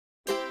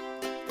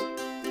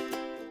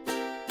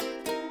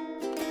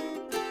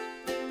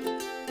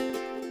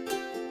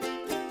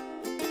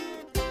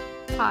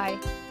Hi,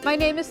 my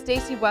name is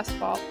Stacy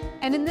Westfall,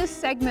 and in this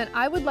segment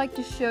I would like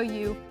to show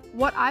you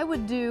what I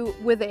would do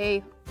with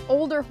an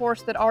older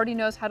horse that already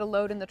knows how to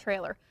load in the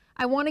trailer.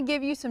 I want to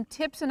give you some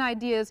tips and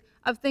ideas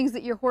of things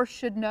that your horse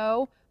should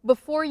know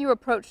before you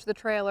approach the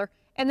trailer,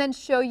 and then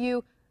show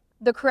you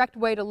the correct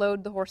way to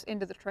load the horse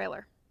into the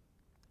trailer.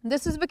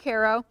 This is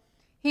Vaquero.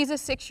 He's a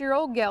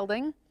 6-year-old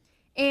gelding,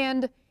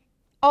 and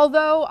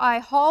although I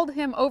hauled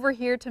him over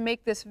here to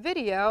make this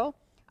video,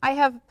 I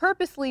have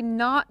purposely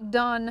not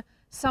done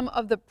some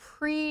of the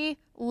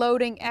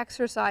pre-loading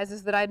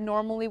exercises that I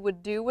normally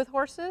would do with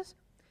horses,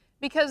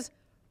 because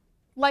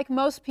like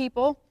most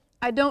people,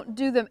 I don't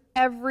do them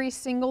every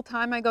single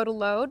time I go to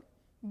load,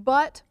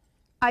 but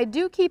I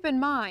do keep in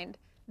mind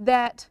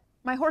that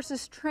my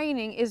horse's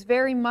training is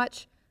very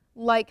much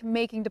like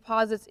making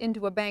deposits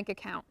into a bank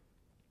account.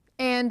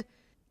 And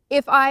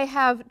if I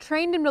have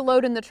trained him to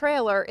load in the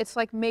trailer, it's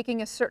like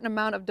making a certain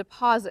amount of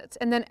deposits.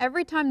 And then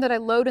every time that I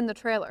load in the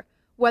trailer,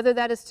 whether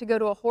that is to go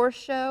to a horse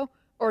show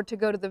or to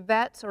go to the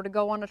vets or to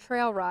go on a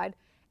trail ride,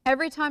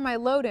 every time I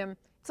load him,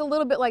 it's a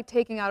little bit like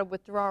taking out a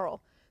withdrawal.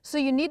 So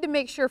you need to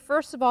make sure,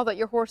 first of all, that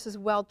your horse is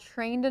well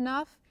trained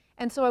enough.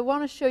 And so I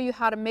want to show you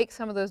how to make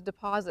some of those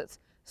deposits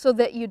so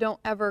that you don't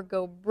ever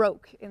go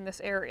broke in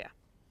this area.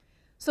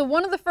 So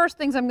one of the first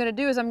things I'm going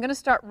to do is I'm going to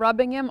start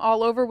rubbing him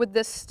all over with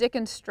this stick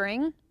and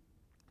string.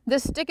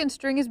 This stick and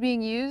string is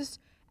being used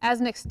as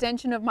an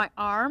extension of my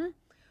arm.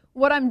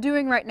 What I'm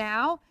doing right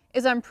now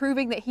is I'm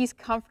proving that he's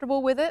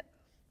comfortable with it.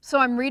 So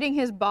I'm reading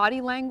his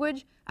body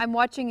language. I'm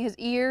watching his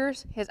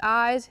ears, his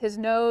eyes, his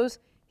nose,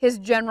 his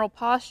general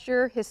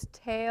posture, his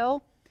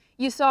tail.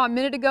 You saw a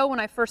minute ago when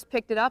I first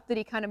picked it up that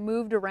he kind of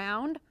moved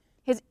around.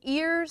 His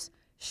ears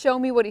show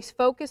me what he's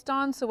focused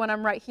on, so when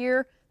I'm right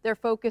here, they're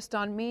focused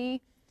on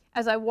me.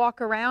 As I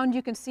walk around,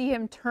 you can see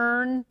him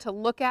turn to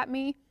look at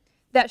me.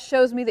 That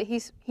shows me that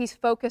he's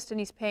focused and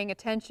he's paying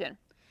attention.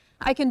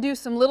 I can do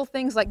some little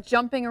things like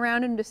jumping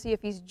around him to see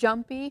if he's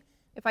jumpy,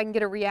 if I can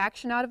get a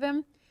reaction out of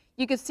him.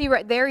 You can see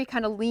right there he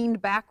kind of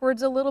leaned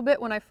backwards a little bit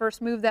when I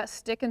first moved that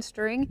stick and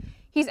string.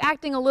 He's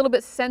acting a little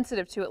bit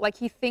sensitive to it, like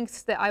he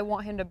thinks that I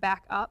want him to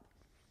back up.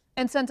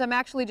 And since I'm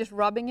actually just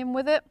rubbing him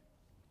with it,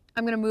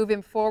 I'm going to move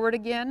him forward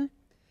again.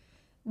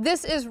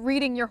 This is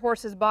reading your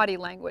horse's body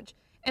language.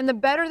 And the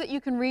better that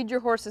you can read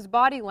your horse's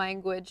body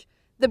language,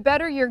 the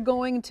better you're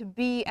going to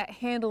be at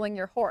handling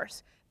your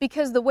horse.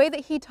 Because the way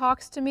that he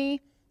talks to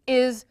me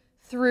is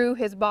through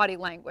his body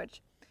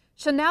language.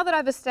 So now that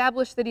I've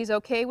established that he's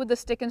okay with the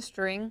stick and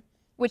string,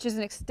 which is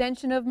an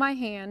extension of my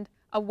hand,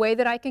 a way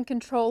that I can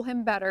control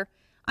him better,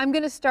 I'm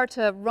going to start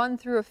to run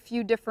through a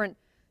few different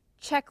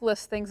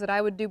checklist things that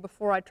I would do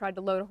before I tried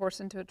to load a horse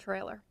into a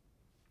trailer.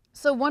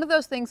 So one of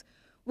those things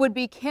would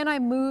be, can I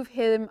move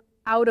him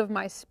out of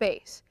my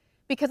space?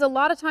 Because a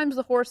lot of times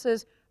the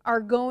horses are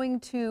going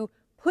to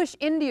push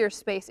into your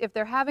space. If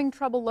they're having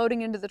trouble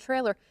loading into the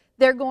trailer,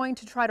 they're going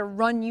to try to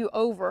run you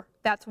over.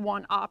 That's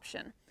one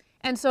option.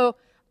 And so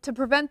to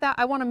prevent that,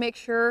 I want to make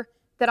sure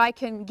that I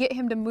can get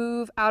him to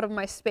move out of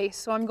my space.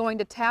 So I'm going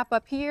to tap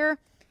up here.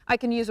 I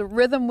can use a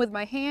rhythm with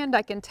my hand.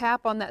 I can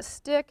tap on that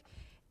stick,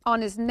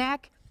 on his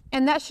neck,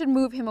 and that should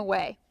move him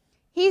away.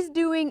 He's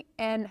doing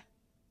an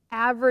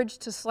average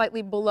to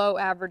slightly below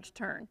average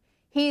turn.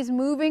 He's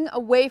moving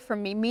away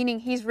from me, meaning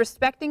he's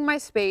respecting my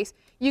space.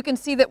 You can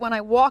see that when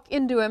I walk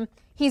into him,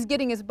 he's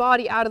getting his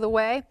body out of the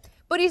way,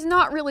 but he's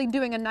not really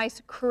doing a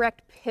nice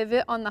correct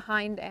pivot on the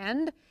hind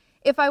end.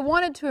 If I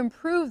wanted to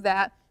improve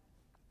that,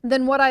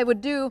 then what I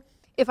would do,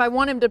 if I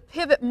want him to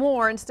pivot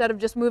more instead of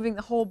just moving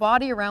the whole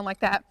body around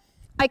like that,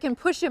 I can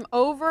push him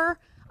over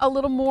a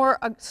little more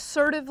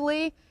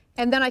assertively,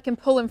 and then I can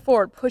pull him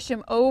forward. Push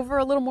him over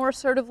a little more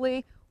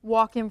assertively,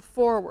 walk him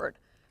forward.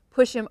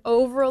 Push him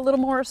over a little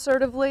more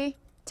assertively,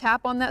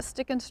 tap on that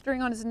stick and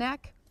string on his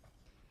neck,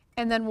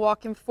 and then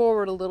walk him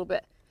forward a little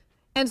bit.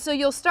 And so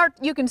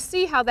you can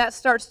see how that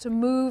starts to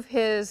move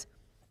his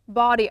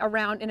body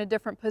around in a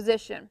different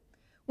position.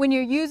 When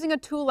you're using a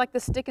tool like the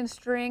stick and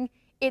string,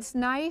 it's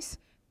nice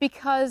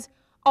because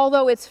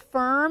although it's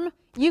firm,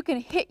 you can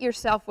hit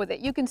yourself with it.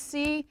 You can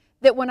see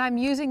that when I'm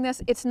using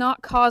this, it's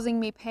not causing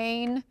me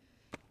pain.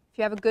 If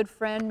you have a good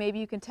friend, maybe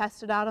you can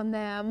test it out on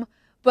them.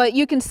 But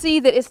you can see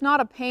that it's not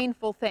a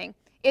painful thing.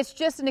 It's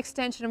just an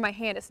extension of my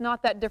hand. It's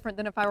not that different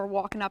than if I were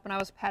walking up and I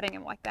was petting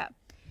him like that.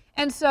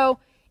 And so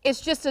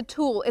it's just a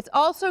tool. It's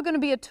also going to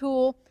be a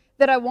tool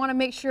that I want to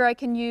make sure I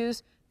can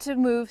use to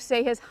move,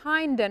 say, his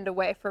hind end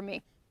away from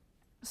me.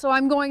 So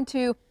I'm going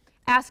to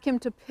ask him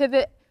to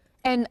pivot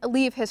and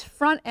leave his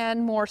front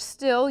end more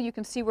still. You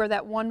can see where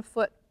that one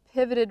foot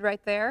pivoted right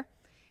there.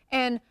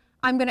 And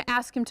I'm going to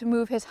ask him to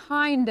move his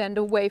hind end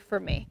away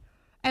from me.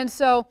 And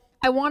so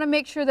I want to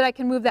make sure that I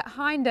can move that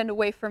hind end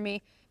away from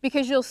me,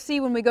 because you'll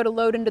see when we go to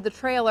load into the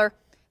trailer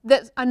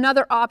that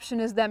another option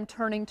is them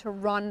turning to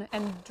run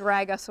and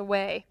drag us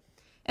away.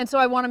 And so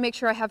I want to make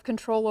sure I have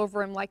control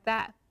over him like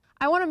that.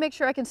 I want to make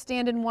sure I can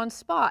stand in one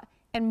spot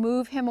and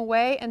move him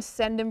away and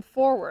send him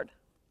forward.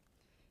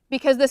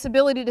 Because this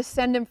ability to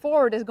send him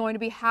forward is going to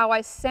be how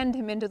I send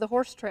him into the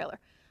horse trailer.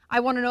 I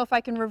want to know if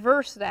I can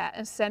reverse that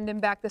and send him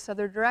back this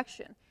other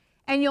direction.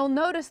 And you'll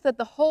notice that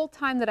the whole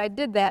time that I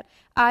did that,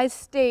 I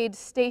stayed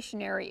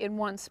stationary in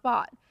one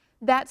spot.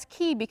 That's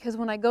key because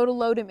when I go to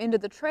load him into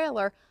the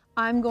trailer,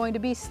 I'm going to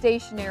be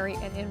stationary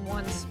and in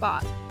one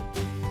spot.